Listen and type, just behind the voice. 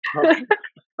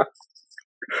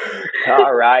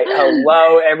All right.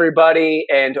 Hello, everybody,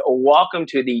 and welcome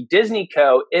to the Disney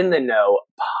Co. in the Know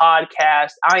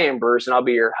podcast. I am Bruce, and I'll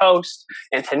be your host.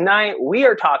 And tonight we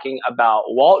are talking about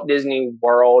Walt Disney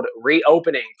World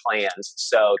reopening plans.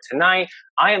 So tonight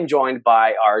I am joined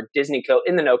by our Disney Co.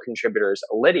 in the Know contributors,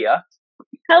 Lydia.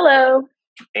 Hello.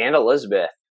 And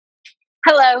Elizabeth.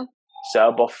 Hello.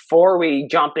 So before we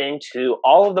jump into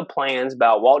all of the plans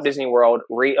about Walt Disney World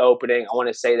reopening, I want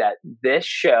to say that this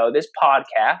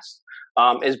podcast,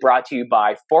 is brought to you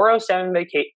by 407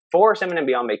 and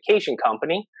Beyond Vacation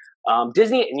Company,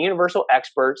 Disney and Universal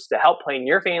experts to help plan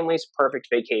your family's perfect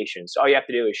vacation. So all you have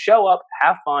to do is show up,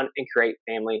 have fun, and create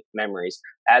family memories.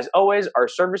 As always, our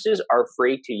services are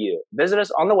free to you. Visit us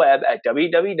on the web at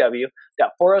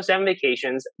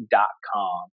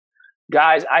www.407vacations.com.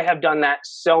 Guys, I have done that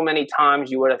so many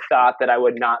times you would have thought that I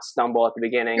would not stumble at the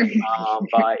beginning,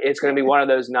 but it's going to be one of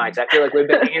those nights. I feel like we've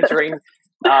been answering,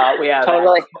 we have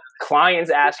clients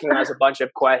asking us a bunch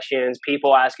of questions,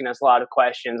 people asking us a lot of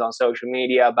questions on social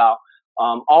media about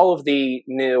all of the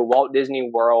new Walt Disney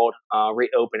World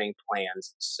reopening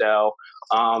plans. So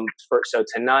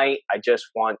tonight, I just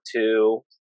want to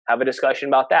have a discussion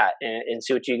about that and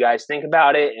see what you guys think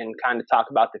about it and kind of talk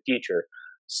about the future.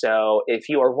 So if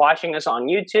you are watching us on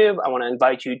YouTube, I want to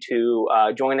invite you to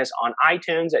join us on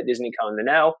iTunes at Disney Co. in the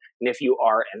Know. And if you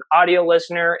are an audio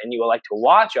listener and you would like to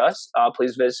watch us,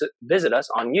 please visit us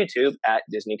on YouTube at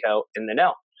Disney Co. in the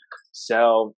Know.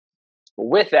 So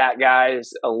with that,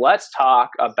 guys, let's talk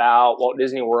about Walt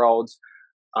Disney World's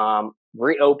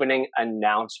reopening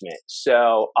announcement.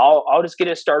 So I'll just get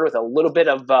us started with a little bit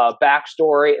of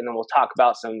backstory, and then we'll talk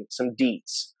about some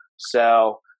deets.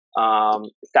 So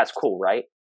that's cool, right?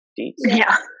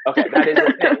 Yeah. Okay, that is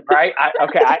the thing, right? I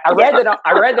read that.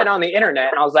 I read that on the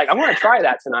internet, and I was like, I'm going to try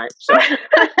that tonight. So,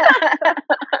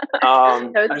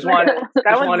 I just wanted.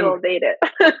 That one's a little dated.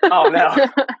 Oh no!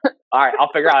 All right,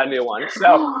 I'll figure out a new one.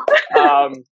 So,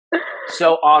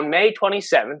 so on May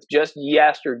 27th, just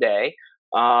yesterday,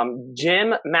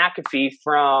 Jim McAfee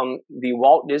from the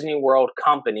Walt Disney World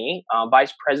Company,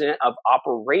 Vice President of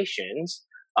Operations,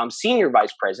 Senior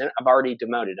Vice President, I've already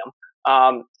demoted him,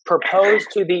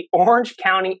 proposed to the Orange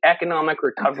County Economic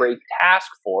Recovery Task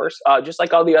Force, just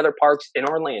like all the other parks in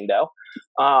Orlando,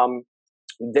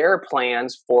 their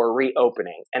plans for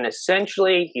reopening. And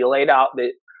essentially, he laid out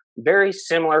the very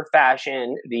similar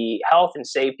fashion, the health and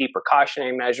safety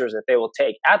precautionary measures that they will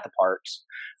take at the parks.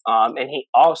 And he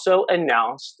also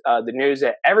announced the news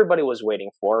that everybody was waiting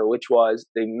for, which was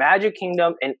the Magic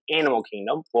Kingdom and Animal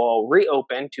Kingdom will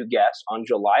reopen to guests on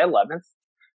July 11th,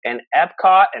 and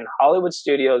Epcot and Hollywood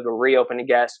Studios will reopen to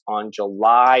guests on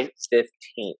July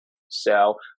 15th.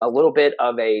 So a little bit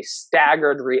of a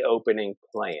staggered reopening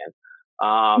plan.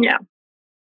 Yeah.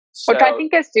 So, which I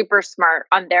think is super smart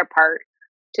on their part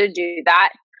to do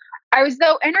that. I was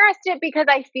though interested because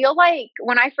I feel like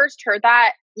when I first heard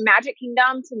that, Magic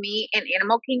Kingdom to me and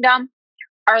Animal Kingdom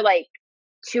are like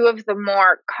two of the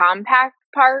more compact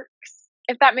parks,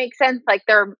 if that makes sense. Like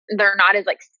they're not as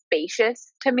like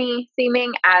spacious to me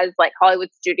seeming as like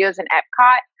Hollywood Studios and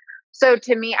Epcot. So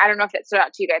to me, I don't know if it stood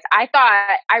out to you guys. I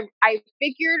thought I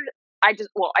figured I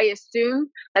assumed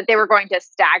that they were going to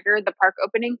stagger the park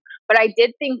opening, but I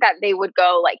did think that they would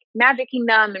go like Magic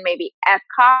Kingdom and maybe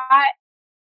Epcot.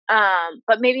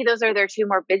 But maybe those are their two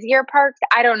more busier parks.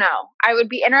 I don't know. I would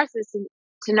be interested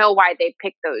to know why they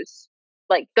picked those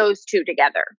two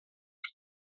together.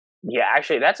 Yeah,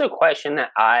 actually, that's a question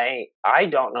that I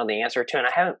don't know the answer to, and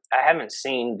I haven't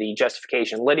seen the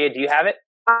justification. Lydia, do you have it?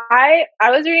 I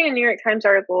was reading a New York Times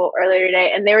article earlier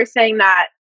today, and they were saying that,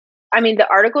 I mean, the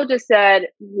article just said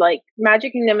like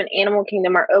Magic Kingdom and Animal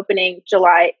Kingdom are opening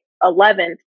July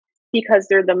 11th because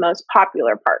they're the most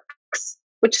popular parks,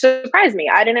 which surprised me.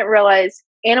 I didn't realize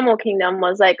Animal Kingdom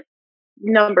was like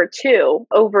number 2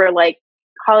 over like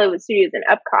Hollywood Studios and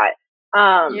Epcot.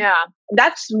 Yeah,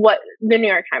 that's what the New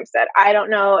York Times said. I don't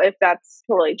know if that's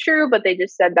totally true, but they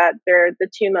just said that they're the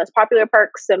two most popular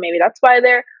parks. So maybe that's why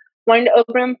they're wanting to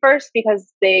open them first,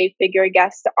 because they figure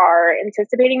guests are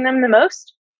anticipating them the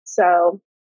most. So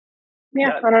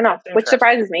yeah, I don't know, which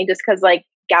surprises me just because like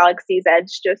Galaxy's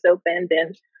Edge just opened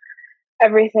and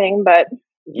everything. But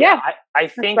yeah, I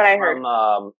think from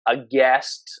a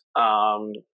guest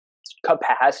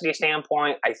capacity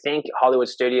standpoint, I think Hollywood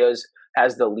Studios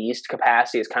has the least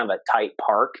capacity. It's kind of a tight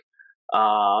park.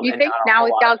 You think now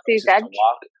with Galaxy's Edge?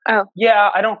 Oh, yeah.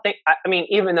 I don't think. I mean,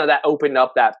 even though that opened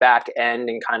up that back end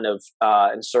and kind of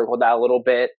encircled that a little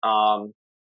bit, I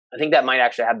think that might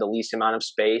actually have the least amount of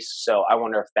space. So I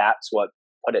wonder if that's what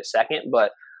put it second.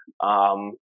 But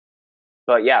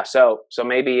yeah, so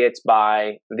maybe it's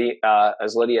by the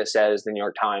as Lydia says, the New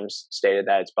York Times stated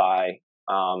that it's by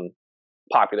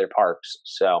popular parks.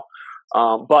 So,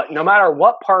 but no matter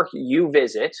what park you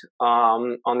visit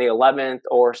on the 11th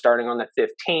or starting on the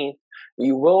 15th,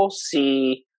 you will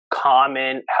see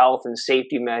common health and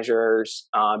safety measures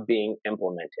being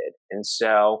implemented. And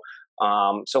so,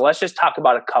 so let's just talk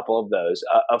about a couple of those.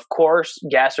 Of course,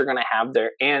 guests are going to have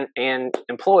and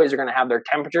employees are going to have their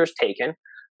temperatures taken.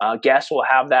 Guests will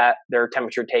have their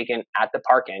temperature taken at the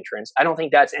park entrance. I don't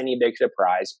think that's any big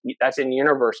surprise. That's in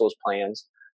Universal's plans.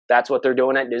 That's what they're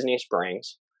doing at Disney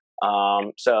Springs.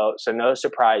 So no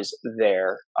surprise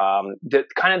there.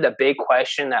 The big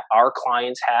question that our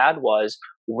clients had was,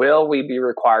 will we be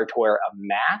required to wear a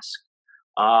mask?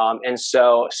 And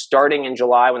so starting in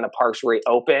July, when the parks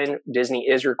reopen, Disney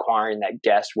is requiring that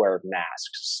guests wear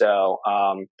masks. So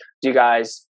do you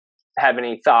guys have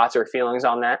any thoughts or feelings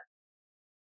on that?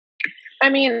 I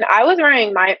mean, I was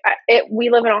wearing we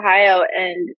live in Ohio,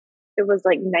 and it was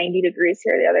like 90 degrees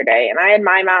here the other day, and I had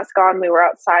my mask on. We were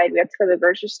outside. We had to go to the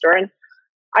grocery store, and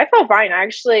I felt fine. I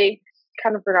actually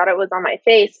kind of forgot it was on my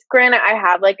face. Granted, I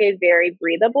have like a very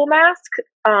breathable mask.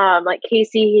 Like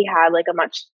Casey, he had like a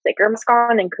much thicker mask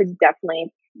on and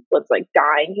was like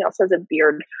dying. He also has a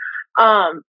beard.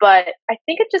 But I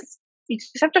think you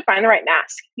just have to find the right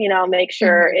mask, make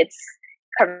sure it's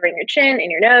covering your chin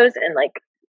and your nose, and like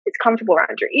it's comfortable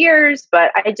around your ears.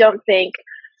 But I don't think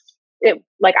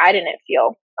I didn't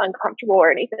feel uncomfortable or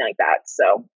anything like that.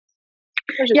 So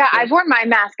yeah, I've worn my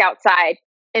mask outside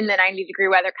in the 90-degree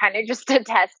weather, kind of just to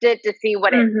test it, to see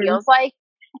what it feels like.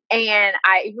 And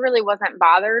I really wasn't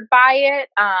bothered by it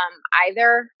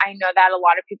either. I know that a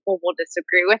lot of people will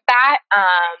disagree with that.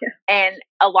 And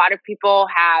a lot of people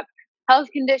have health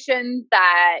conditions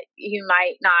that you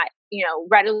might not,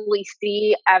 readily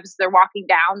see as they're walking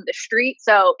down the street.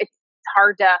 So it's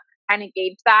hard to kind of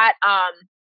gauge that.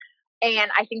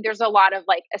 And I think there's a lot of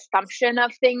like assumption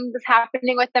of things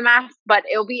happening with the mask, but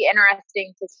it'll be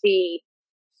interesting to see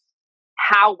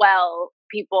how well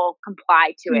people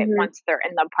comply to it once they're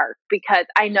in the park, because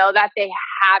I know that they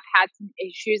have had some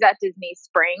issues at Disney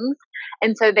Springs,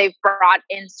 and so they've brought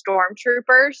in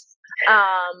stormtroopers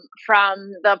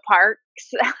from the parks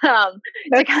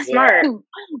to kind of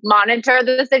monitor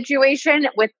the situation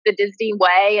with the Disney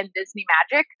Way and Disney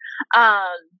Magic.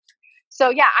 So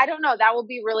yeah, I don't know. That will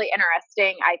be really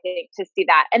interesting, I think, to see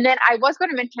that. And then I was going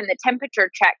to mention the temperature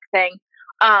check thing.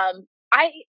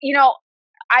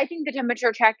 I think the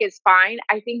temperature check is fine.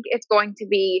 I think it's going to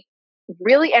be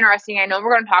really interesting. I know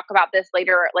we're going to talk about this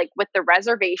later, like with the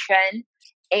reservation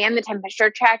and the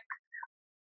temperature check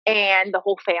and the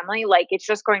whole family. Like it's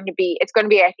going to be, I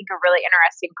think, a really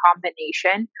interesting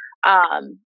combination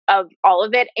of all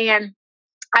of it. And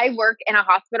I work in a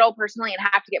hospital personally and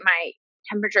have to get my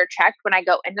temperature checked when I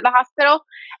go into the hospital.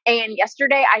 And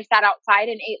yesterday I sat outside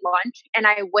and ate lunch, and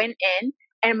I went in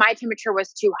and my temperature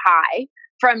was too high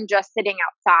from just sitting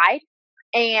outside,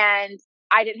 and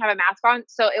I didn't have a mask on.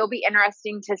 So it'll be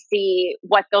interesting to see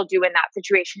what they'll do in that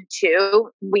situation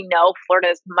too. We know Florida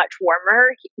is much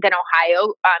warmer than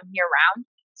Ohio year round.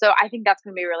 So I think that's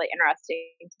going to be really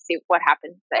interesting to see what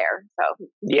happens there. So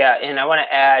yeah, and I want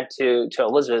to add to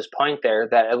Elizabeth's point there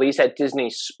that at least at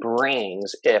Disney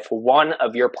Springs, if one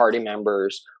of your party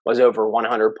members was over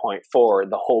 100.4,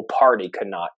 the whole party could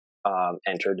not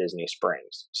enter Disney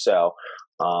Springs. So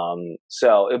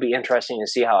it'll be interesting to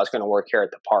see how it's going to work here at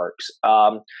the parks.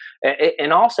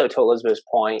 And also to Elizabeth's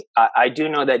point, I do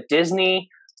know that Disney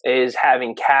is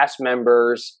having cast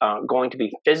members going to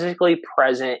be physically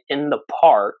present in the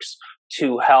parks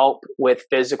to help with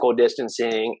physical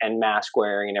distancing and mask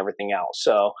wearing and everything else.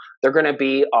 So they're going to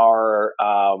be our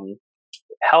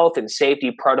health and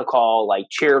safety protocol, like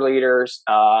cheerleaders,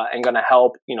 and going to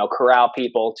help, corral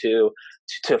people to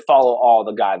follow all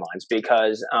the guidelines,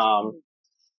 because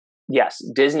yes,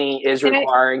 Disney is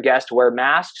requiring guests to wear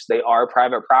masks. They are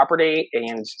private property,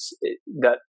 and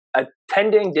the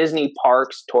attending Disney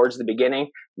parks towards the beginning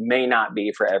may not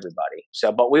be for everybody.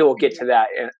 So, but we will get to that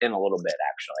in a little bit,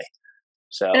 actually.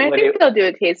 So, and I think they'll do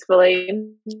it tastefully.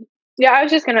 Yeah, I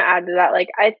was just going to add to that. Like,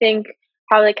 I think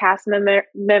how the cast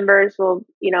members will,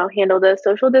 handle the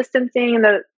social distancing and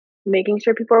the making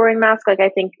sure people are wearing masks. Like, I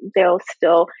think they'll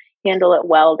still handle it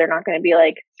well. They're not going to be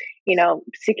like,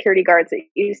 security guards that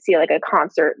you see like a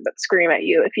concert that scream at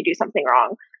you if you do something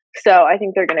wrong. So I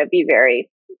think they're going to be very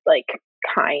like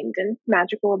kind and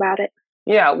magical about it.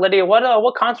 Yeah, Lydia,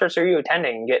 what concerts are you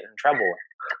attending and getting in trouble with?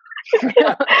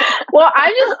 Well,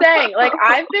 I'm just saying, like,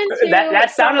 I've been to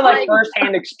that sounded like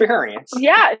firsthand experience.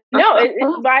 Yeah, no,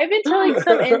 I've been to like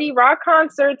some indie rock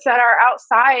concerts that are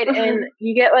outside, and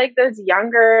you get like those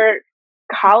younger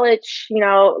college,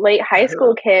 late high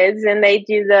school kids, and they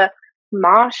do the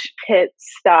mosh pit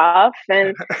stuff,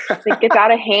 and it gets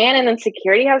out of hand, and then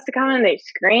security has to come in, and they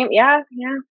scream. Yeah.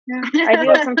 I do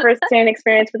have some first-hand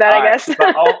experience with that, I guess.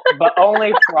 But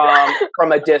only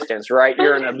from a distance, right?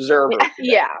 You're an observer.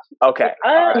 Yeah. Okay.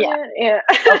 Yeah.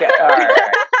 Okay.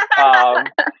 All right.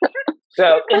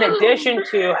 So, in addition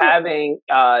to having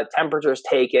temperatures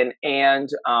taken and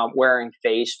wearing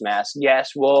face masks,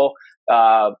 yes, we'll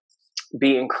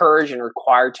be encouraged and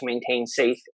required to maintain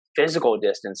safe physical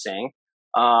distancing.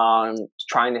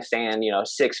 Trying to stand,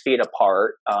 6 feet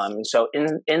apart. So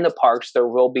in the parks, there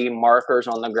will be markers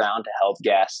on the ground to help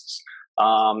guests,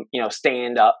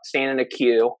 stand in a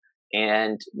queue,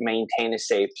 and maintain a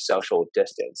safe social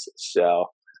distance. So,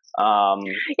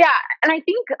 yeah. And I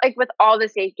think like with all the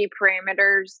safety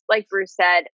parameters, like Bruce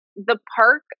said, the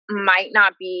park might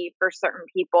not be for certain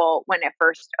people when it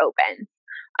first opens.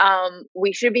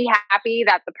 We should be happy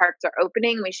that the parks are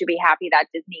opening. We should be happy that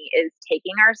Disney is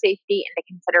taking our safety into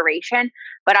consideration,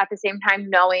 but at the same time,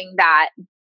 knowing that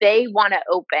they want to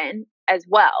open as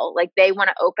well. Like they want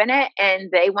to open it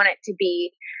and they want it to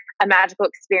be a magical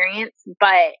experience.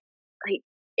 But like,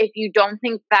 if you don't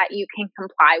think that you can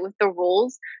comply with the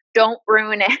rules, don't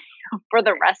ruin it for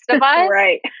the rest of us.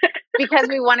 Right. Because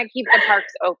we want to keep the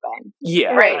parks open.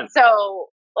 Yeah. Right. So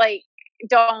like,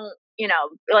 don't,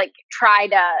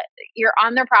 you're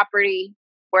on their property,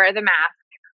 wear the mask,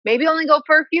 maybe only go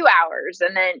for a few hours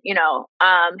and then,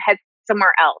 head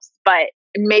somewhere else. But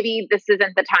maybe this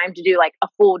isn't the time to do like a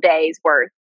full day's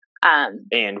worth.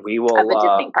 And we will, of a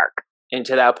Disney park. And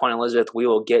to that point, Elizabeth, we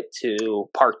will get to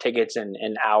park tickets and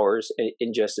hours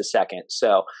in just a second.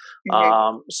 So,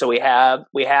 so we have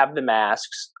the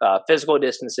masks, physical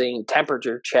distancing,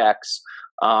 temperature checks.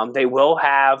 They will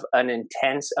have an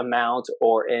intense amount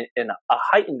or in a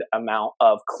heightened amount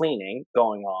of cleaning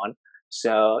going on.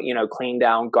 So, clean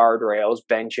down guardrails,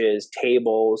 benches,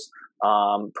 tables,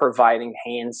 providing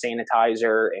hand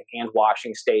sanitizer and hand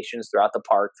washing stations throughout the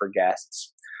park for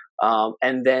guests.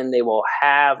 And then they will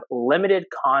have limited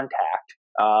contact.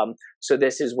 So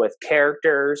this is with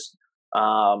characters.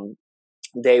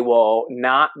 They will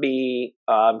not be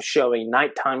showing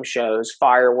nighttime shows,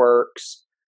 fireworks,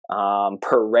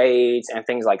 parades, and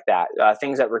things like that.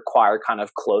 Things that require kind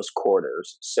of close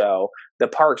quarters. So the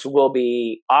parks will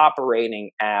be operating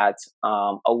at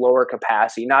a lower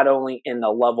capacity, not only in the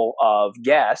level of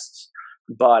guests,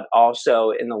 but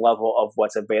also in the level of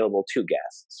what's available to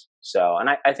guests. So, and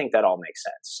I think that all makes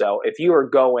sense. So if you are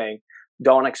going,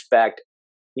 don't expect,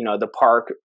 the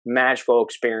park magical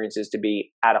experiences to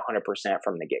be at 100%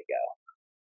 from the get-go.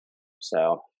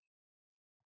 So.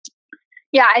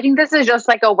 Yeah, I think this is just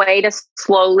like a way to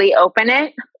slowly open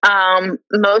it.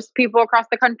 Most people across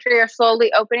the country are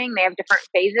slowly opening. They have different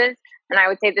phases. And I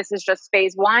would say this is just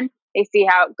phase one. They see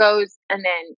how it goes and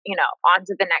then, on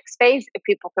to the next phase if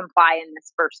people comply in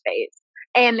this first phase.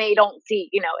 And they don't see,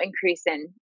 increase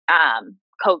in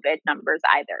COVID numbers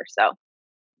either. So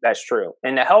that's true.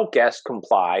 And to help guests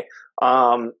comply,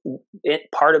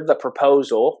 part of the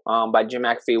proposal by Jim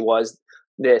McAfee was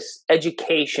this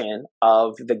education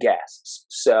of the guests.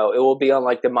 So it will be on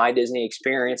like the My Disney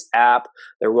Experience app.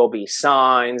 There will be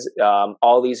signs.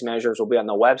 All these measures will be on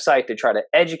the website to try to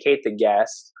educate the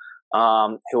guests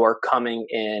who are coming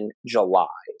in July.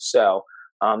 So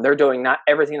they're doing not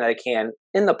everything that they can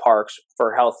in the parks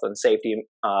for health and safety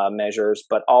measures,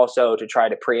 but also to try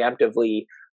to preemptively,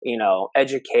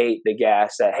 educate the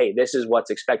guests that, hey, this is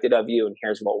what's expected of you and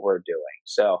here's what we're doing.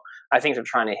 So I think they're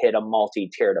trying to hit a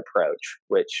multi-tiered approach,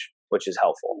 which is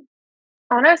helpful.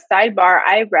 On a sidebar,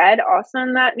 I read also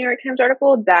in that New York Times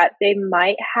article that they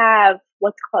might have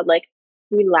what's called like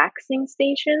relaxing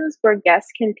stations where guests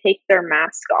can take their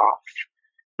mask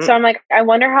off. So I'm like, I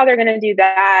wonder how they're going to do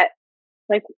that.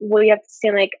 Like, will you have to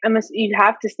stand you'd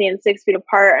have to stand 6 feet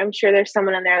apart. I'm sure there's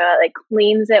someone in there that like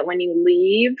cleans it when you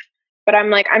leave. But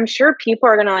I'm like, I'm sure people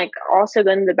are going to like also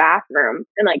go into the bathroom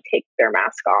and like take their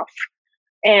mask off.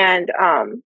 And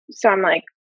so I'm like,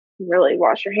 really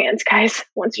wash your hands, guys,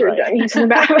 once you're done using the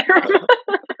bathroom.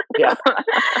 Yeah.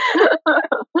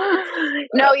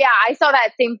 No, yeah, I saw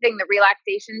that same thing, the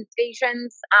relaxation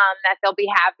stations that they'll be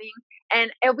having.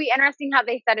 And it'll be interesting how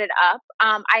they set it up.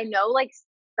 I know like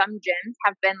some gyms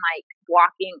have been like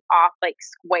blocking off like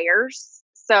squares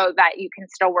so that you can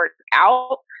still work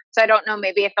out. So I don't know,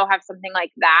 maybe if they'll have something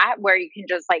like that where you can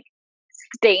just like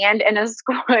stand in a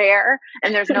square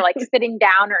and there's no like sitting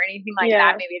down or anything like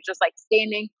that. Maybe it's just like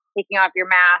standing, taking off your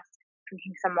mask,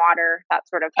 drinking some water, that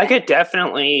sort of thing. I could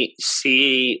definitely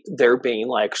see there being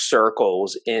like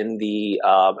circles in the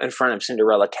in front of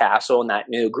Cinderella Castle in that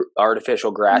new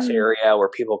artificial grass area where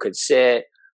people could sit.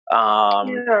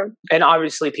 And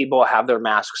obviously people have their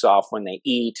masks off when they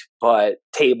eat, but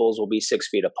tables will be 6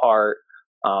 feet apart,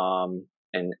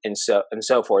 and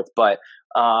so forth. But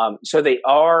so they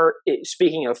are,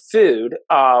 speaking of food,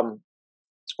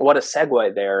 what a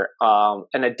segue there.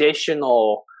 An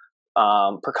additional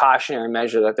precautionary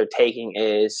measure that they're taking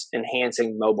is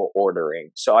enhancing mobile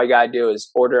ordering. So all you gotta do is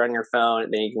order on your phone,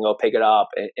 and then you can go pick it up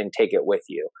and take it with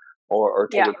you, or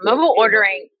take it mobile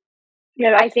ordering.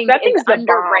 Yeah, I think it's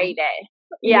underrated.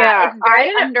 Yeah,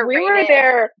 it's underrated. We were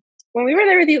there when we were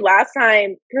there with you last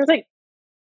time. There was like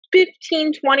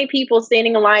 15, 20 people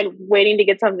standing in line waiting to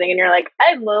get something, and you're like,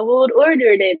 I mobile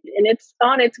ordered it and it's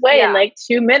on its way in like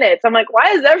 2 minutes. I'm like,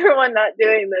 why is everyone not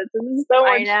doing this? This is so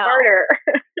much smarter.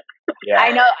 Yeah.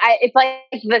 I know. It's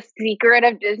like the secret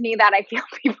of Disney that I feel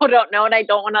people don't know, and I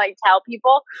don't want to like tell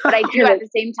people, but I do at the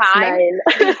same time.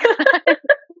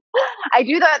 I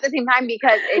do that at the same time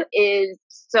because it is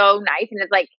so nice, and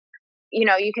it's like, you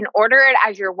know, you can order it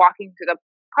as you're walking through the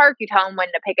park. You tell them when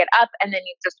to pick it up, and then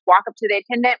you just walk up to the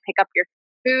attendant, pick up your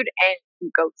food,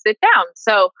 and go sit down.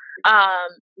 So,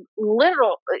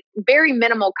 very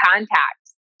minimal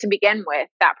contact to begin with.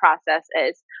 That process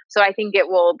is. So I think it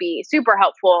will be super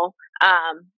helpful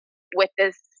with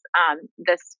this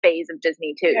phase of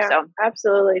Disney too. Yeah, so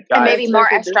absolutely, and maybe more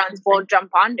restaurants will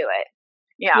jump onto it.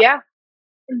 Yeah.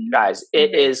 Guys,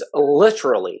 it is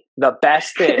literally the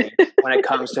best thing when it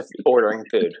comes to ordering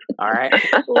food. All right,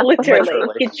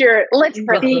 literally. Get your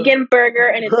vegan burger,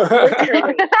 and it's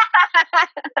literally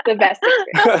the best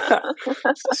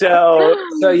experience. So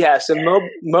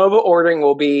mobile ordering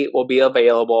will be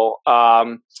available.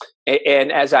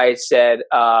 And as I said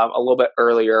a little bit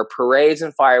earlier, parades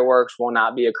and fireworks will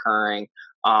not be occurring.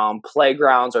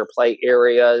 Playgrounds or play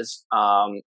areas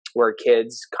where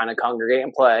kids kind of congregate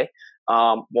and play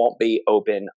won't be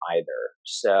open either.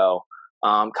 So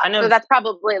so that's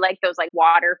probably like those like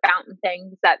water fountain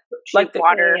things that shoot like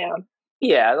water.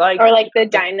 Or like the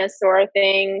dinosaur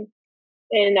thing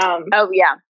in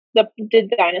the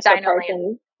dinosaur park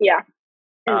in the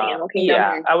Animal Kingdom.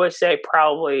 Yeah, I would say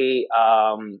probably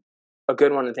a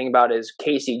good one to think about is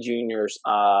Casey Jr.'s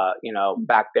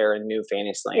back there in New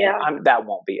Fantasyland. That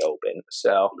won't be open.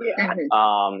 So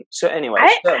so anyway,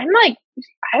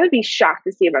 I would be shocked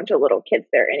to see a bunch of little kids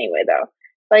there anyway, though.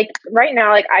 Like right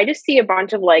now, like I just see a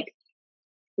bunch of like,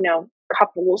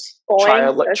 couples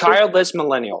going. Childless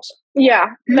millennials. Yeah,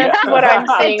 that's what I'm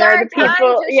saying. Are the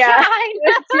people?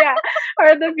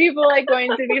 Are the people like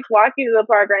going to be flocking to the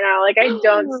park right now? Like I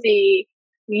don't see.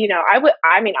 I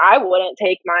wouldn't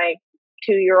take my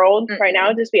 2-year-old right now.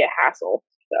 It'd just be a hassle.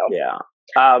 So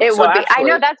it would be. I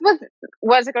know that's what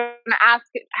was going to ask.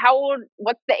 How old?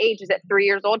 What's the age? Is it 3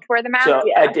 years old to wear the mask? So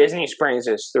at Disney Springs,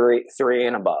 it's three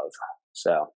and above.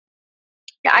 So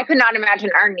I could not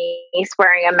imagine our niece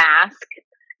wearing a mask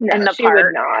in the she park.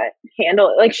 Would not handle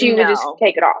it. Like she would just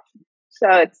take it off. So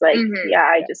it's like,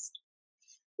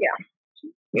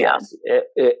 Yes,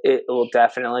 it will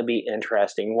definitely be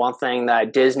interesting. One thing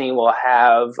that Disney will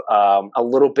have a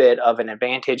little bit of an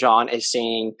advantage on is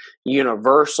seeing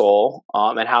Universal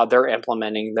and how they're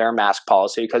implementing their mask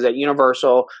policy. Because at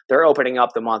Universal, they're opening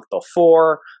up the month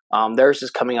before. Theirs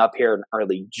is coming up here in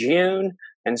early June.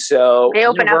 And so they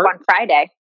open up on Friday.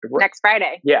 Next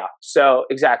Friday. Yeah. So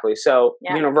exactly. So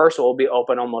Universal will be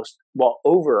open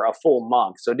over a full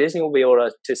month. So Disney will be able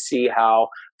to see how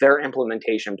their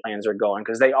implementation plans are going,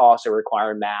 because they also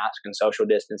require masks and social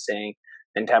distancing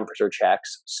and temperature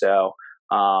checks. So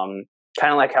kind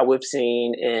of like how we've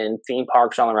seen in theme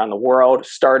parks all around the world,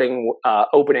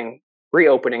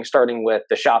 reopening, starting with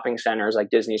the shopping centers like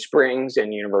Disney Springs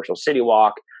and Universal City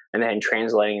Walk, and then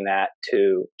translating that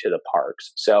to the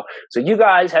parks. So you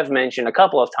guys have mentioned a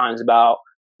couple of times about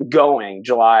going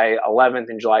July 11th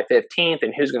and July 15th,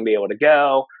 and who's going to be able to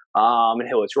go, and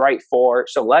who it's right for.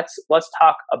 So let's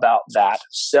talk about that.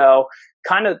 So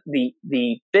kind of the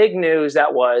big news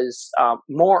that was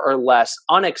more or less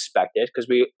unexpected, because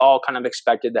we all kind of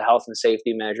expected the health and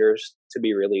safety measures to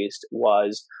be released,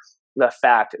 was the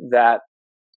fact that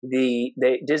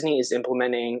Disney is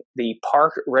implementing the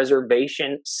park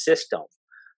reservation system.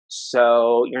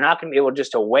 So you're not going to be able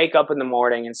just to wake up in the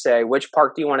morning and say, which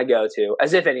park do you want to go to?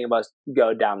 As if any of us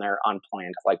go down there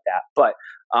unplanned like that.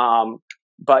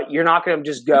 But you're not going to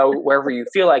just go wherever you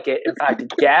feel like it. In fact,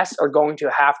 guests are going to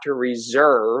have to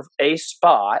reserve a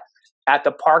spot at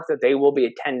the park that they will be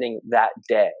attending that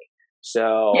day.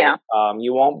 So Yeah.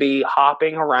 you won't be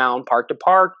hopping around park to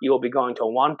park. You will be going to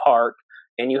one park,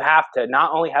 and you have to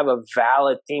not only have a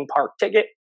valid theme park ticket,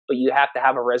 but you have to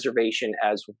have a reservation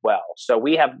as well. So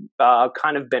we have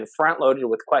kind of been front loaded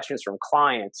with questions from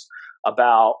clients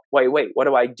about, wait, what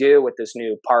do I do with this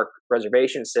new park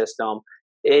reservation system?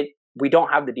 We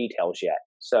don't have the details yet.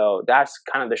 So that's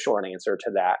kind of the short answer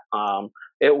to that.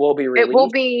 It will be released. It will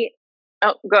be.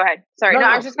 Oh, go ahead. Sorry. No,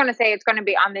 I was just going to say it's going to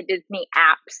be on the Disney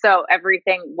app. So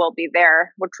everything will be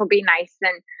there, which will be nice,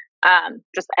 and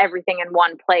just everything in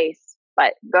one place.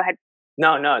 But go ahead.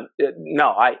 No.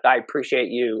 I appreciate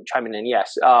you chiming in.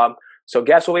 Yes. So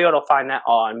guests will be able to find that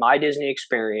on My Disney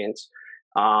Experience.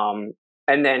 And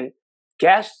then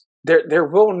guests, there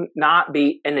will not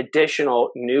be an additional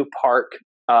new park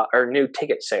or new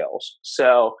ticket sales.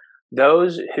 So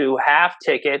those who have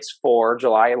tickets for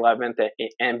July 11th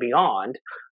and beyond,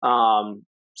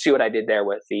 see what I did there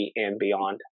with the and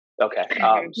beyond. Okay.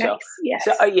 Nice. Yes.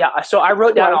 So I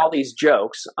wrote down all these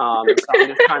jokes. So I'm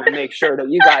just trying to make sure that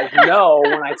you guys know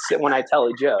when I tell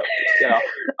a joke.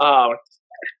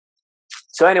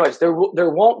 So anyways, there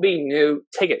won't be new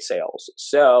ticket sales.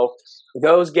 So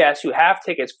those guests who have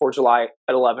tickets for July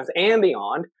 11th and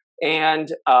beyond,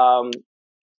 and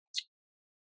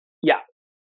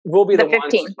will be the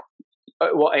 15th.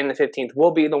 And the 15th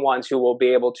will be the ones who will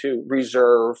be able to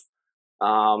reserve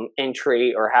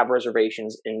entry or have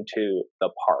reservations into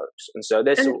the parks. And so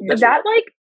that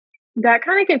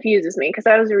kind of confuses me, because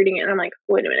I was reading it and I'm like,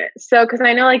 wait a minute. So, because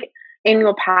I know like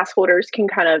annual pass holders can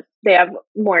they have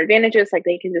more advantages, like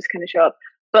they can just kind of show up.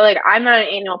 But like, I'm not an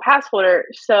annual pass holder,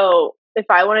 so if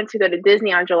I wanted to go to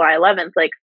Disney on July 11th,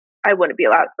 like I wouldn't be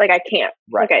allowed. Like I can't.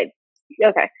 Right.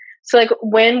 Okay. So like,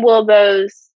 when will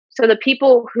so the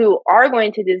people who are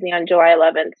going to Disney on July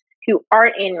 11th, who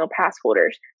aren't annual pass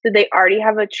holders, did they already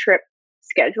have a trip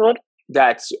scheduled?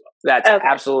 That's okay.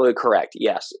 Absolutely correct.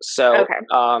 Yes. So,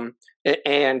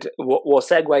 and we'll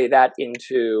segue that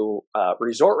into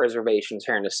resort reservations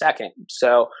here in a second.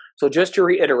 So just to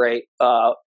reiterate,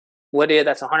 Lydia,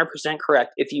 that's 100%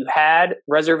 correct. If you had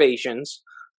reservations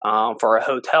for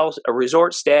a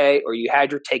resort stay, or you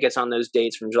had your tickets on those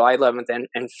dates from July 11th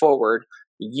and forward,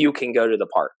 you can go to the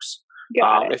parks.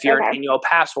 If you're an annual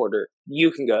pass holder,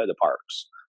 you can go to the parks.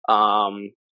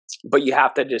 But you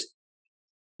have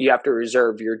to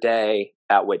reserve your day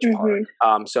at which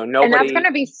park. So nobody, and that's going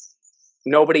to be,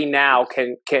 nobody now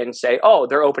can say, oh,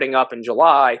 they're opening up in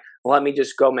July, let me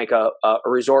just go make a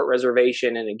resort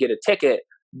reservation and get a ticket.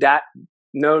 That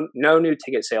no new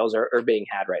ticket sales are being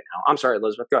had right now. I'm sorry,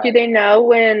 Elizabeth, go ahead. Do they know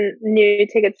when new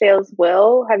ticket sales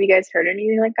will? Have you guys heard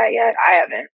anything like that yet? I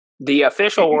haven't. The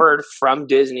official word from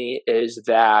Disney is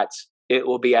that it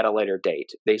will be at a later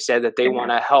date. They said that they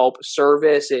want to help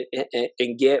service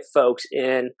and get folks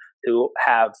in who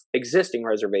have existing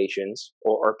reservations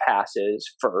or passes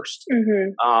first.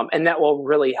 And that will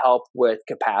really help with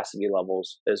capacity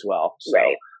levels as well. So,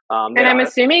 right. And I'm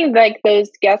assuming like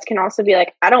those guests can also be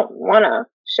like, I don't want to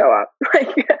show up.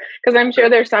 Because I'm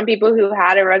sure there's some people who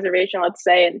had a reservation, let's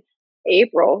say in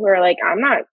April, who are like, I'm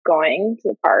not going to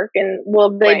the park. And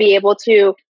will they be able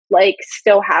to like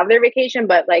still have their vacation,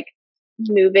 but like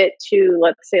move it to,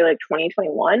 let's say, like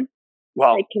 2021?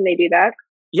 Well, like, can they do that?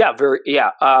 Yeah,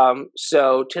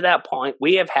 so to that point,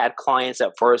 we have had clients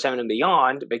at 407 and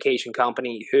Beyond Vacation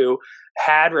Company who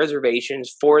had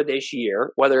reservations for this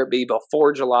year, whether it be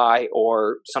before July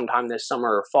or sometime this summer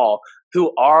or fall,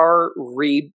 who are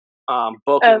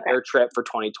booking their trip for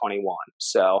 2021.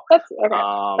 So,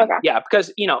 yeah,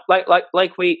 because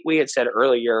like we had said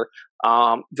earlier,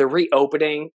 the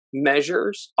reopening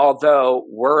measures, although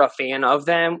we're a fan of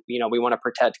them, we want to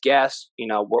protect guests.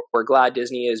 We're glad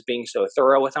Disney is being so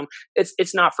thorough with them.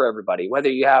 It's not for everybody, whether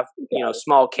you have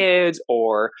small kids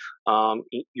or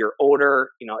you're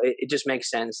older. It just makes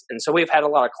sense. And so we've had a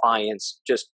lot of clients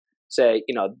just say,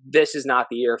 this is not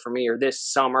the year for me, or this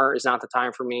summer is not the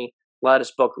time for me. Let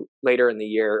us book later in the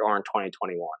year or in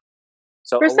 2021.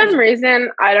 So for some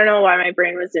reason, I don't know why my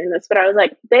brain was doing this, but I was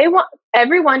like, they want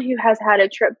everyone who has had a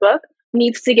trip booked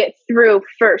needs to get through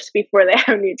first before they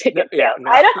have new tickets. Yeah,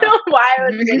 no. I don't know why I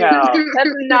was thinking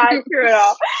that's not true at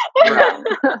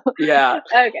all. Yeah.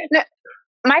 Okay. No,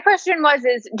 my question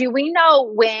is, do we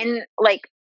know when, like,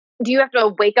 do you have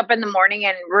to wake up in the morning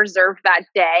and reserve that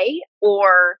day,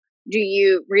 or do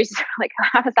you like,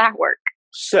 how does that work?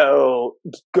 So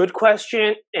good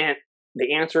question. And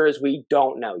the answer is we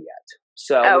don't know yet.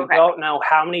 So we don't know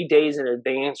how many days in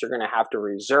advance you're going to have to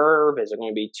reserve. Is it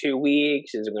going to be 2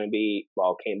 weeks? Is it going to be,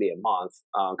 well, it can't be a month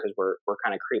because we're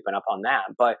kind of creeping up on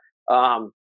that. But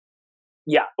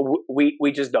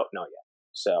we just don't know yet.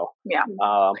 So yeah,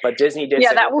 but Disney did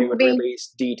say that they would release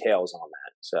details on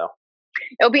that. So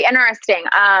it'll be interesting.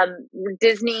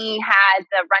 Disney had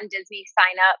the Run Disney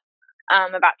sign up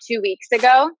about 2 weeks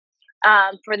ago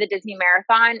for the Disney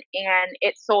Marathon, and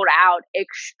it sold out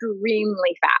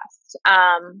extremely fast.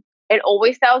 It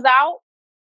always sells out,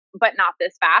 but not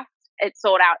this fast. It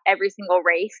sold out every single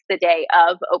race the day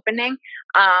of opening.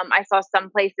 I saw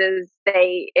some places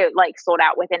it like sold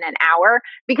out within an hour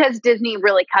because Disney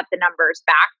really cut the numbers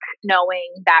back,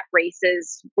 knowing that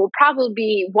races will probably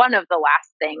be one of the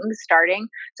last things starting.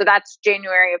 So that's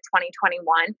January of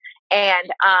 2021.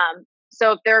 And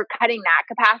so if they're cutting that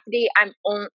capacity,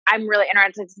 I'm really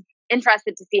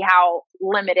interested to see how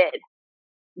limited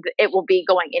it will be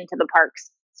going into the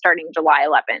parks starting July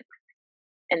 11th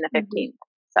and the 15th.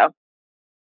 So.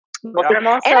 I'm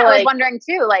also, and I was wondering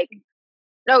too, like,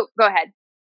 no, go ahead.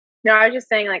 No, I was just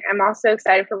saying, like, I'm also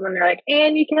excited for when they're like,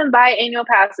 and you can buy annual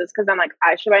passes, because I'm like,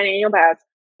 I should buy an annual pass,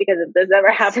 because if this ever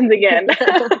happens again,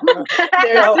 there's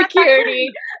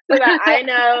security, so that I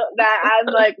know that I'm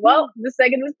like, well, the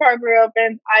second this park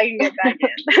reopens, I can get back in.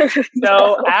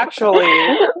 So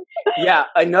actually, yeah,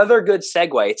 another good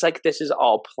segue. It's like this is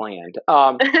all planned.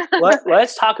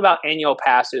 Let's talk about annual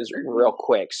passes real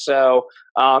quick. So,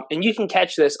 and you can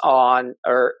catch this on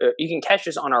our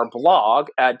blog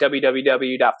at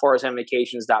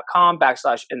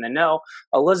www.407vacations.com/in-the-know.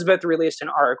 Elizabeth released an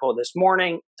article this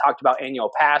morning, talked about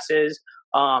annual passes.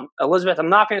 Elizabeth, I'm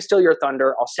not going to steal your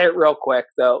thunder. I'll say it real quick,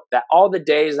 though, that all the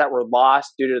days that were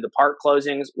lost due to the park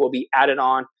closings will be added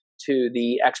on to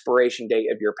the expiration date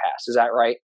of your pass. Is that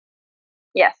right?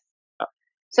 Yes. Oh.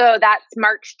 So that's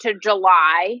March to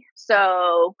July.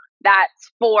 So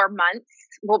that's 4 months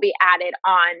will be added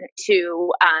on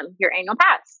to your annual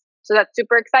pass. So that's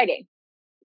super exciting.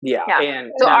 Yeah.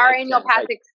 And so our annual pass.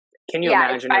 Can you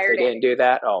imagine if they didn't do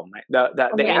that? Oh my!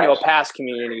 The annual pass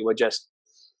community would just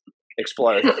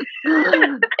explode.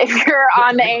 If you're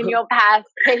on the annual pass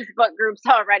Facebook groups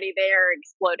already, they are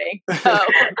exploding. So,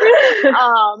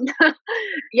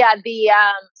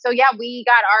 we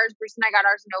got ours. Bruce and I got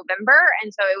ours in November,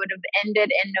 and so it would have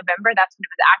ended in November. That's when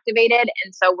it was activated,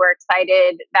 and so we're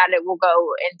excited that it will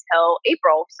go until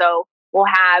April. So we'll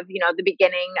have the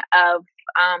beginning of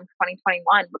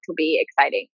 2021, which will be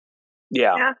exciting.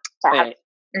 Yeah.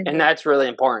 And that's really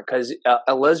important because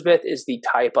Elizabeth is the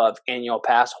type of annual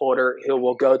pass holder who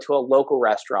will go to a local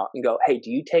restaurant and go, "Hey,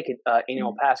 do you take an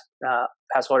annual pass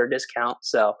holder discount?"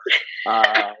 So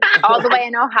all the way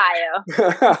in Ohio.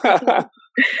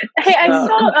 Hey, I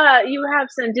saw you have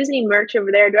some Disney merch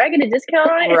over there. Do I get a discount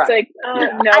on it? Right. It's like,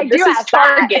 no, this is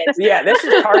Target. Yeah, this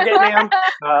is Target, ma'am.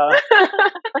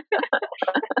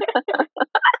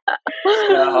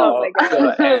 Oh my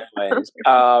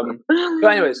God. So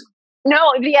anyways.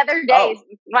 No, the other day,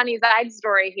 funny side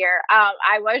story here.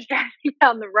 I was driving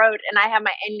down the road and I have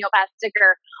my annual pass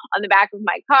sticker on the back of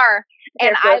my car,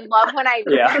 and I love when I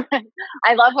drive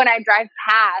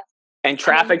past. And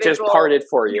traffic just parted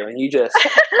for you, and you just.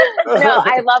 No,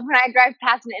 I love when I drive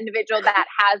past an individual that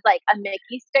has like a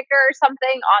Mickey sticker or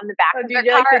something on the back of their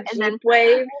car, like and then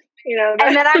wave.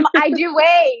 And then I do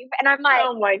wave, and I'm like,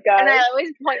 oh my God. And I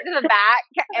always point to the back,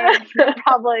 and you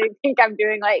probably think I'm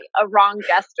doing like a wrong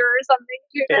gesture or something.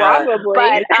 Probably.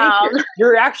 But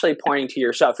you're actually pointing to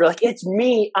yourself. You're like, it's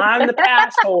me. I'm the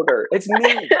pass holder. It's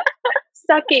me.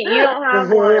 Suck it. You don't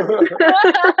have one.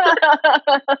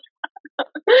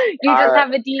 You just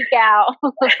have a decal.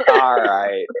 All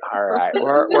right.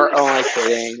 We're only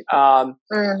kidding. So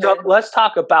let's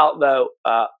talk about the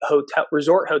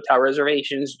resort hotel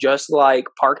reservations. Just like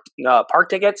park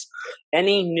tickets,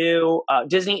 any new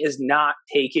Disney is not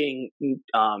taking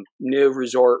new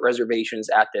resort reservations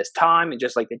at this time, and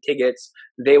just like the tickets,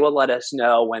 they will let us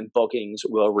know when bookings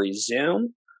will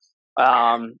resume.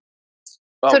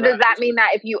 So does that mean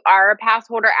that if you are a pass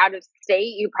holder out of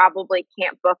state, you probably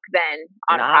can't book then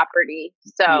on property?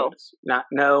 So yes,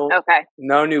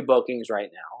 no new bookings right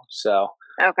now. So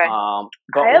okay.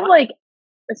 But I have like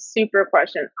a super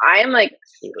question. I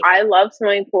love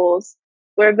swimming pools.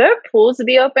 Were there pools to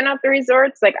be open at the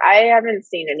resorts? Like, I haven't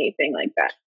seen anything like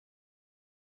that.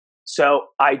 So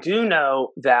I do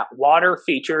know that water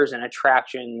features and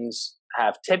attractions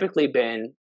have typically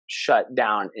been shut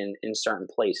down in certain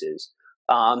places.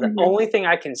 The only thing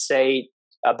I can say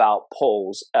about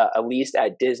pools, at least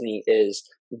at Disney, is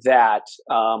that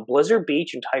Blizzard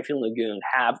Beach and Typhoon Lagoon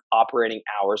have operating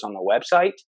hours on the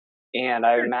website. And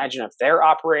I imagine if they're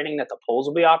operating, that the pools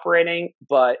will be operating.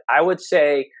 But I would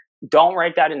say don't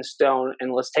write that in stone,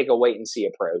 and let's take a wait and see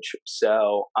approach.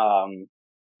 So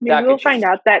Maybe we'll find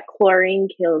out that chlorine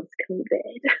kills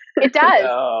COVID. It does.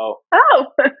 Oh,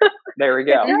 there we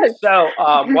go. It does. So,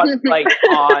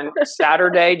 on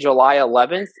Saturday, July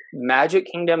 11th, Magic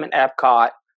Kingdom and Epcot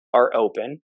are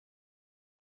open.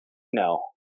 No.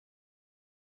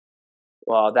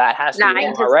 Well, that has to be 9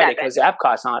 wrong to already 7. because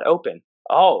Epcot's not open.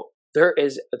 Oh, there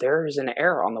is an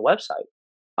error on the website.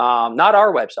 Not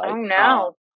our website. Oh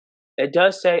no. It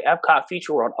does say Epcot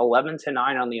Future World 11 to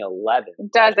 9 on the 11th.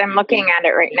 It does. I'm looking at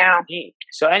it right now.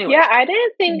 So anyway. Yeah, I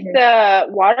didn't think the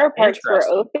water parks were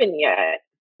open yet.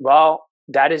 Well,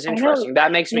 that is interesting.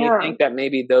 That makes me think that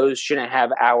maybe those shouldn't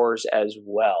have hours as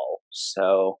well.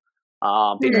 So,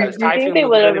 because I think they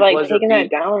would have taken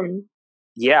that down.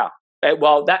 Yeah.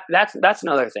 Well, that's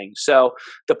another thing. So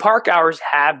the park hours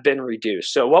have been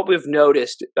reduced. So what we've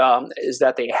noticed is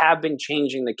that they have been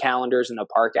changing the calendars and the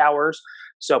park hours.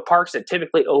 So parks that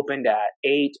typically opened at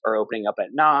 8 are opening up at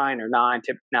 9, or 9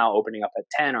 now opening up at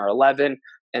 10 or 11.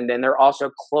 And then they're also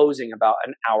closing about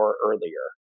an hour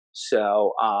earlier.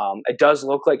 So it does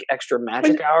look like extra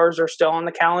magic hours are still on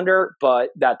the calendar,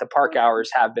 but that the park hours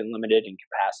have been limited in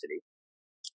capacity.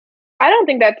 I don't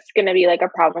think that's going to be like a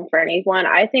problem for anyone.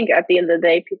 I think at the end of the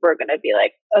day, people are going to be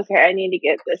like, okay, I need to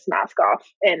get this mask off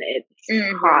and it's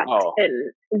hot. Oh.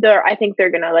 And I think they're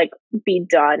going to like be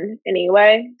done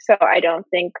anyway. So I don't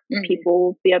think people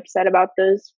will be upset about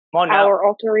those hour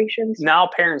alterations. Now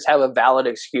parents have a valid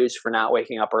excuse for not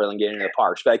waking up early and getting to the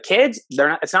parks. But kids,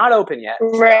 it's not open yet.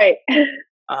 Right.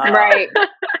 Right.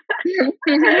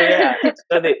 Yeah.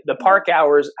 So the park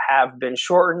hours have been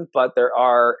shortened, but there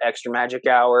are extra magic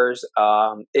hours.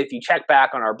 If you check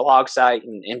back on our blog site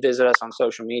and visit us on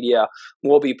social media,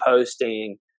 we'll be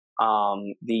posting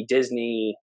the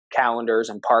Disney calendars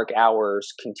and park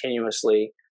hours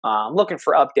continuously, looking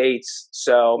for updates.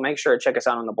 So make sure to check us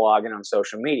out on the blog and on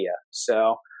social media.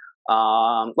 So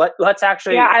let's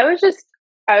actually. Yeah, I was just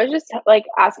like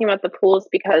asking about the pools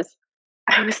because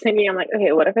I was thinking, I'm like,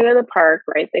 okay, what if I go to the park,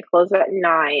 right? They close at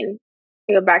 9.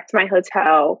 I go back to my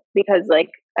hotel because like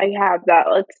I have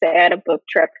that, let's say I had a book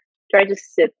trip. Do I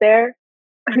just sit there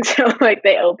until like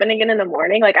they open again in the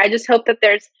morning? Like I just hope that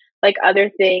there's like other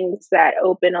things that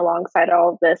open alongside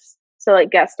all of this. So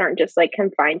like guests aren't just like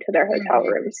confined to their hotel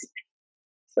rooms.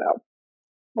 So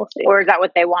we'll see. Or is that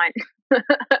what they want?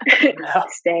 No.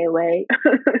 Stay away.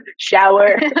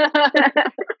 Shower.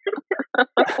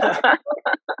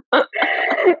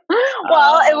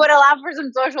 Well, it would allow for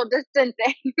some social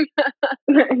distancing.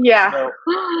 Yeah. So,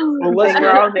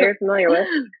 we're all very familiar with.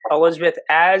 Elizabeth,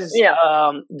 as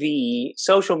the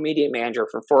social media manager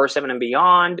for 407 and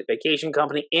Beyond, Vacation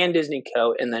Company, and Disney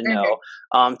Co. in the know,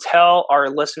 tell our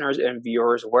listeners and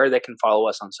viewers where they can follow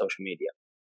us on social media.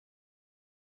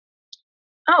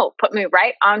 Oh, put me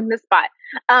right on the spot.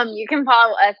 You can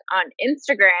follow us on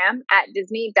Instagram at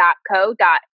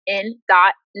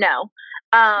disney.co.in.know.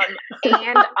 And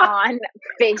on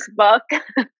Facebook,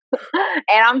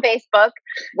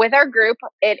 with our group.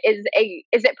 Is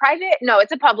it private? No,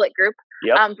 it's a public group.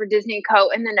 Yep. For Disney Co.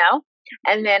 in the Know.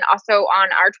 And then also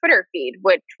on our Twitter feed,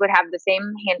 which would have the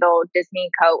same handle, Disney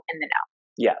Co. in the Know.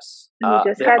 Yes. We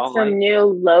just got some new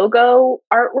logo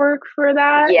artwork for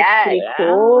that. Yeah. It's pretty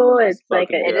cool. It's like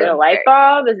is it a light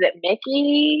bulb? Is it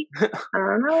Mickey? I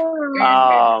don't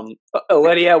know.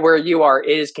 Lydia, where you are,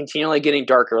 it is continually getting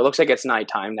darker. It looks like it's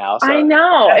nighttime now. So I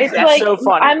know. It's that's like so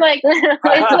funny. I'm like, it's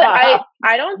like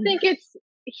I don't think it's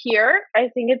here. I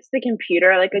think it's the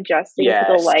computer like adjusting to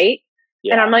the light.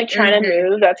 Yeah. And I'm like trying to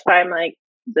move. That's why I'm like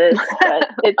this. But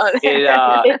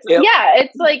it's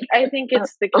like I think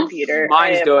it's the computer.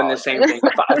 Mine's doing the same thing.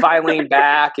 If I lean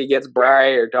back, it gets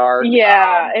bright or dark.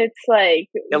 Yeah, it's like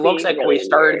it looks like really we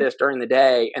started this during the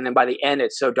day, and then by the end,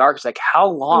 it's so dark. It's like, how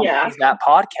long is that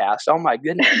podcast? Oh my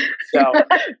goodness! So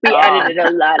we edited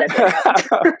a lot of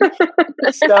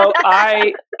it. So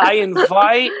I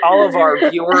invite all of our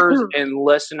viewers and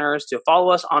listeners to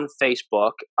follow us on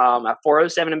Facebook at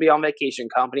 407 and Beyond Vacation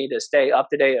Company to stay up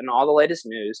to date on all the latest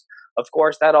news. Of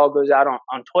course, that all goes out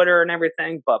on Twitter and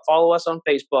everything, but follow us on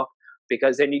Facebook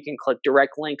because then you can click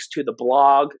direct links to the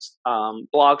blog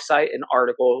site and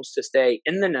articles to stay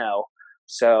in the know.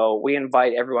 So we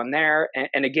invite everyone there.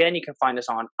 And again, you can find us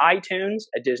on iTunes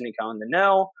at Disney Co. in the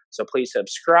Know. So please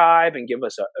subscribe and give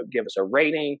us a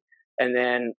rating. And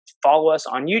then follow us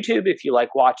on YouTube if you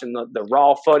like watching the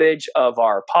raw footage of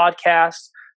our podcast.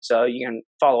 So you can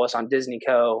follow us on Disney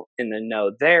Co. in the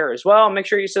Know there as well. Make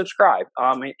sure you subscribe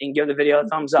and give the video a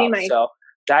thumbs up. So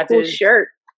that cool is shirt.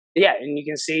 Yeah, and you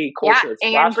can see cool shirts.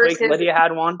 And Last week Lydia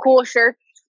had one. Cool shirt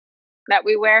that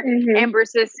we wear. And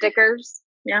Bruce's stickers.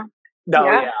 Yeah.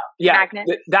 No, yeah.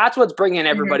 Magnets. That's what's bringing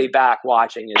everybody back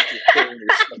watching is just seeing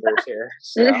these stickers here.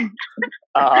 So,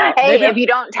 hey, if you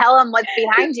don't tell them what's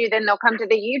behind you, then they'll come to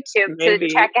the YouTube to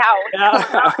check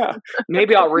out.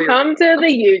 Maybe I'll come to the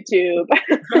YouTube.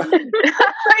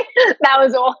 That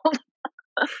was old.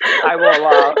 I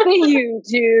will. The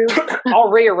YouTube.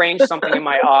 I'll rearrange something in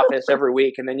my office every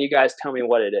week, and then you guys tell me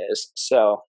what it is.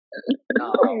 So,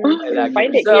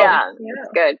 it's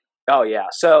good. Oh yeah,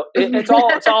 so it's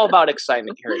all about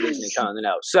excitement here at Disney Co. in the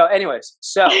Know. So, anyways,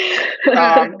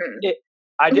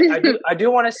 I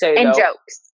do want to say and though,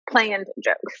 jokes, planned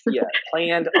jokes. Yeah,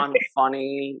 planned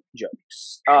unfunny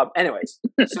jokes. Anyways,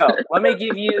 so let me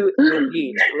give you the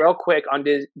deets real quick on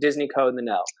Disney Co. in the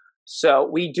Know. So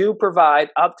we do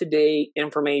provide up-to-date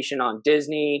information on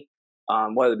Disney,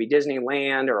 whether it be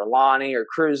Disneyland or Alani or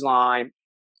Cruise Line,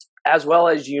 as well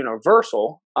as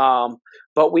Universal.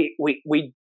 But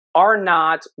we are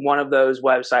not one of those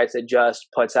websites that just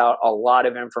puts out a lot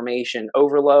of information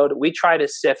overload. We try to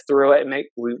sift through it and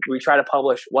we try to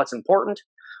publish what's important.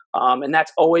 And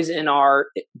that's always in our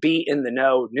Be in the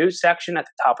Know news section at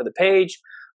the top of the page.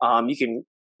 You can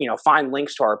find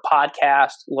links to our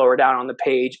podcast lower down on the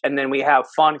page. And then we have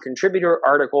fun contributor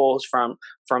articles from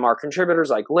our contributors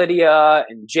like Lydia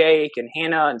and Jake and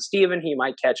Hannah and Steven, who you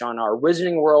might catch on our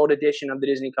Wizarding World edition of the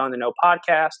Disney Co. in the Know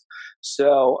podcast.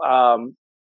 So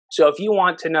if you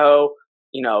want to know,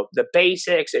 the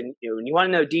basics and you want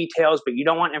to know details, but you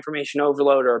don't want information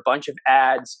overload or a bunch of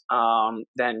ads,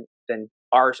 then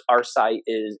our site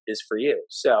is for you.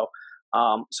 So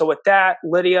with that,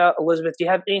 Lydia, Elizabeth, do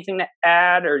you have anything to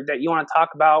add or that you want to talk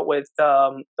about with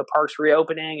the parks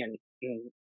reopening and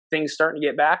things starting to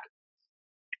get back?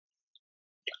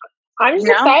 I'm just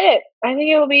excited. I think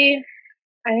it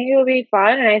will be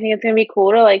fun, and I think it's gonna be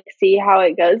cool to see how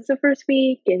it goes the first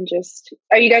week. And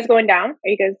are you guys going down? Are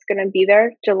you guys gonna be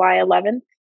there July 11th,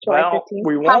 July 15th?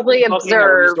 We won't probably be booking a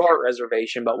resort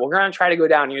reservation, but we're gonna try to go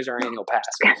down and use our annual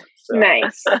passes. So.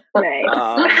 Nice.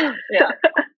 Yeah.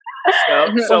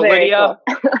 So Lydia,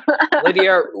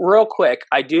 real quick,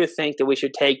 I do think that we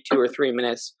should take 2 or 3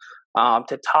 minutes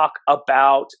to talk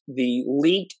about the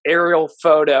leaked aerial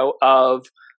photo of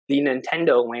the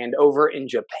Nintendo Land over in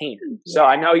Japan. So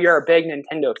I know you're a big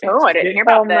Nintendo fan. Oh, I didn't hear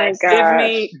about this.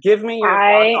 Give me your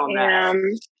thoughts on that.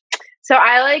 So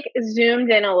I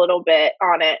zoomed in a little bit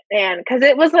on it, and because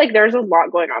it was there's a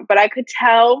lot going on, but I could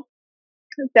tell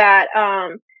that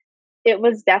it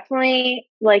was definitely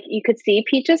you could see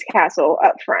Peach's castle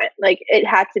up front. It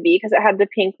had to be because it had the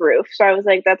pink roof. So I was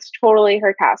that's totally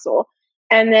her castle.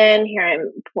 And then here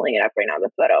I'm pulling it up right now, the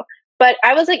photo. But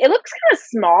I was it looks kind of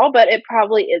small, but it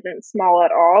probably isn't small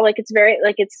at all. It's very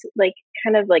it's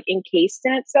kind of encased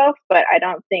in itself, but I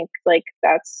don't think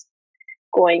that's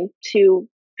going to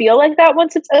feel like that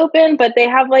once it's open. But they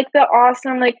have the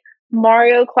awesome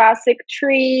Mario classic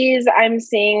trees. I'm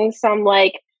seeing some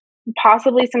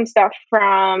possibly some stuff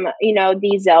from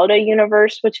the Zelda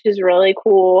universe, which is really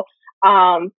cool.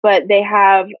 But they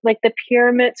have the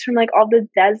pyramids from all the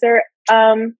desert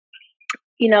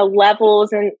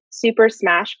levels and Super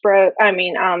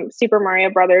Mario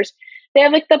Brothers. They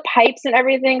have the pipes and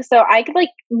everything. So I could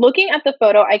looking at the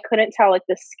photo, I couldn't tell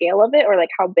the scale of it or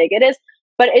how big it is,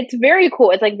 but it's very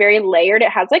cool. It's very layered. It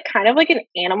has kind of an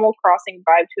Animal Crossing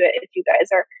vibe to it. If you guys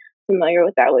are familiar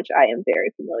with that, which I am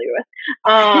very familiar with.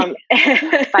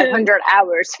 500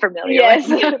 hours familiar yes,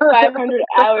 with. 500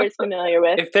 hours familiar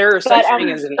with. If there is such thing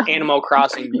as an Animal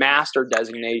Crossing master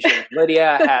designation,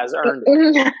 Lydia has earned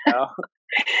it.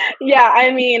 Yeah,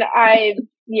 I mean,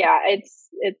 it's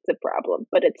a problem,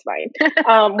 but it's fine.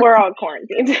 We're all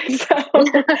quarantined. Yeah,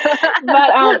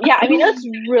 I mean, it's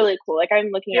really cool.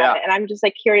 I'm looking at it and I'm just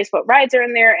curious what rides are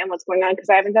in there and what's going on, because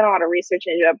I haven't done a lot of research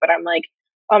into it, but I'm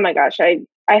oh my gosh,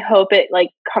 I hope it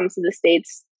comes to the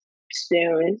States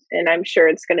soon, and I'm sure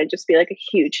it's going to just be a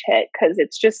huge hit, because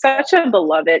it's just such a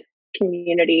beloved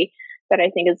community that I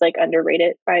think is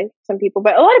underrated by some people,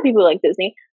 but a lot of people like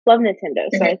Disney love Nintendo,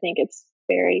 so I think it's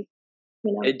very,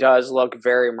 It does look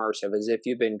very immersive, as if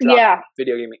you've been video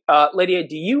gaming. Lydia,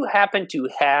 do you happen to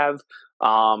have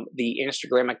the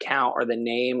Instagram account or the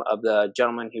name of the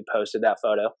gentleman who posted that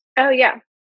photo? Oh yeah,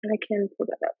 I can pull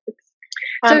that up. It's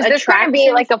so is this going to be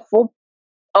a full?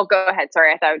 Oh, go ahead.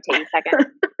 Sorry, I thought it would take a second.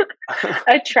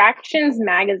 Attractions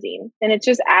magazine, and it's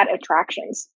just at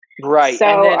attractions. Right. So,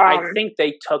 and then I think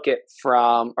they took it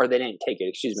from, or they didn't take it,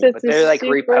 excuse me, but they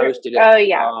reposted it. Oh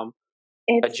yeah.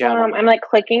 It's I'm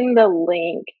clicking the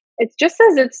link. It just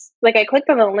says it's I clicked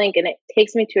on the link and it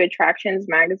takes me to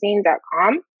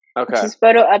attractionsmagazine.com. Okay. Which is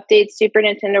photo updates. Super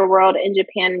Nintendo World in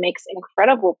Japan makes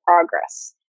incredible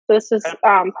progress. So this was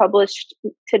published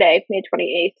today, May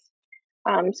 28th.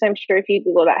 So I'm sure if you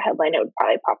Google that headline, it would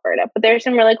probably pop right up. But there's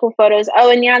some really cool photos. Oh,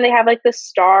 and yeah, they have like the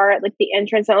star at like the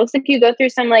entrance. And it looks like you go through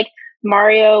some like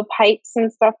Mario pipes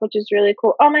and stuff, which is really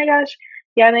cool. Oh my gosh.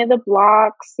 Yeah, and they have the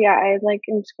blocks. Yeah, I'm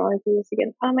scrolling through this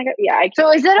again. Oh my god. Yeah.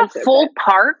 So is it a full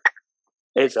park?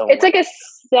 It's like a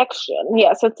section.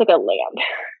 Yeah, so it's like a land.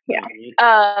 Yeah.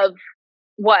 Of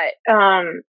what?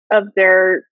 Of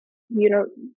their, do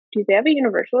they have a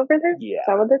Universal over there? Yeah. Is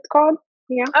that what it's called?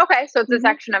 Yeah. Okay, so it's a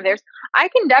section of theirs. I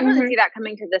can definitely see that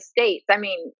coming to the States. I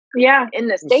mean, yeah, in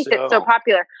the States, it's so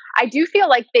popular. I do feel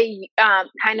like they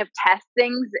kind of test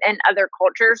things in other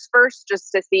cultures first,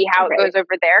 just to see how it goes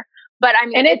over there. But I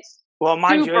mean, and it's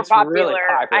super popular. Really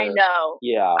popular. I know.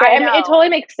 Yeah. I mean, it totally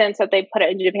makes sense that they put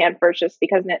it in Japan first, just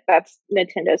because that's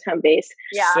Nintendo's home base.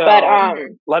 Yeah. So, but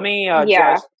let me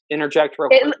just interject real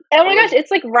quick. Oh my gosh, it's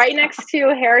like right next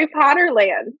to Harry Potter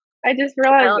Land. I just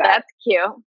realized that. That's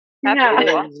cute.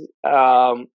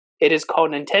 It is called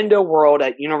Nintendo World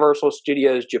at Universal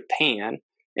Studios Japan,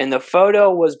 and the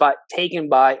photo was taken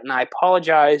by, and I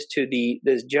apologize to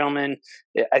this gentleman.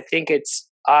 I think it's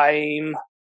I'm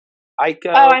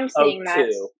seeing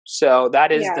that. So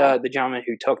that is the gentleman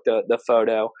who took the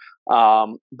photo.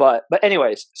 But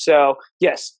anyways, so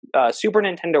yes, Super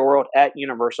Nintendo World at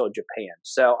Universal Japan.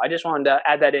 So I just wanted to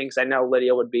add that in because I know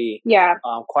Lydia would be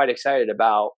quite excited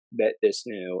about this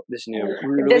new. This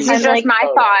is just my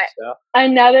thought. So.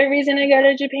 Another reason to go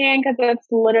to Japan, because that's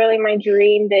literally my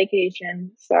dream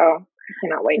vacation. So I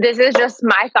cannot wait. This is just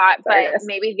my thought, but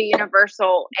maybe the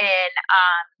Universal in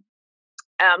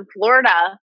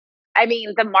Florida. I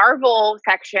mean, the Marvel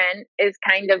section is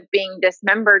kind of being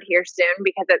dismembered here soon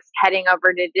because it's heading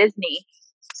over to Disney.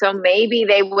 So maybe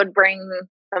they would bring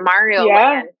the Mario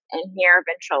Land in here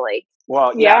eventually.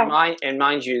 Well,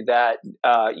 mind you that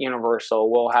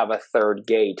Universal will have a third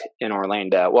gate in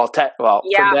Orlando. Well, for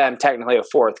them, technically a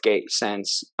fourth gate,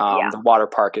 since the water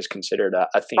park is considered a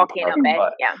theme Volcano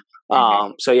park. Bay,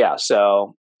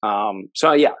 So all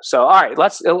right,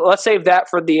 let's save that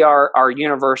for our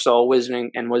Universal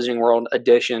Wizarding World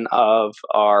edition of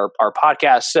our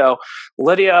podcast. So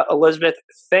Lydia, Elizabeth,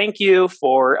 thank you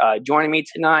for joining me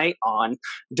tonight on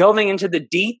delving into the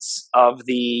deets of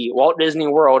the Walt Disney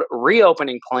World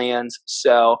reopening plans.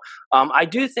 So I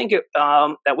do think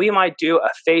that we might do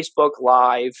a Facebook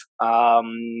Live,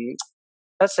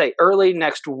 let's say early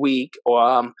next week,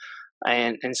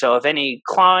 and so if any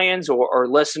clients or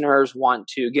listeners want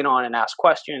to get on and ask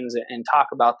questions and talk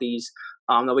about these,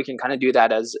 that we can kind of do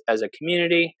that as a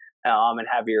community, and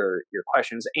have your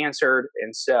questions answered.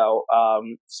 And so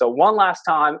one last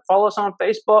time, follow us on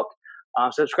Facebook,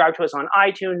 subscribe to us on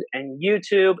iTunes and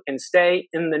YouTube, and stay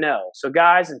in the know. So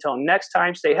guys, until next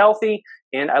time, stay healthy,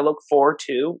 and I look forward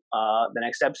to the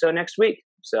next episode next week.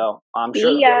 So I'm sure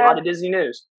there'll be a lot of Disney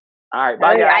news. All right,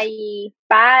 bye guys.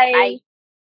 Bye.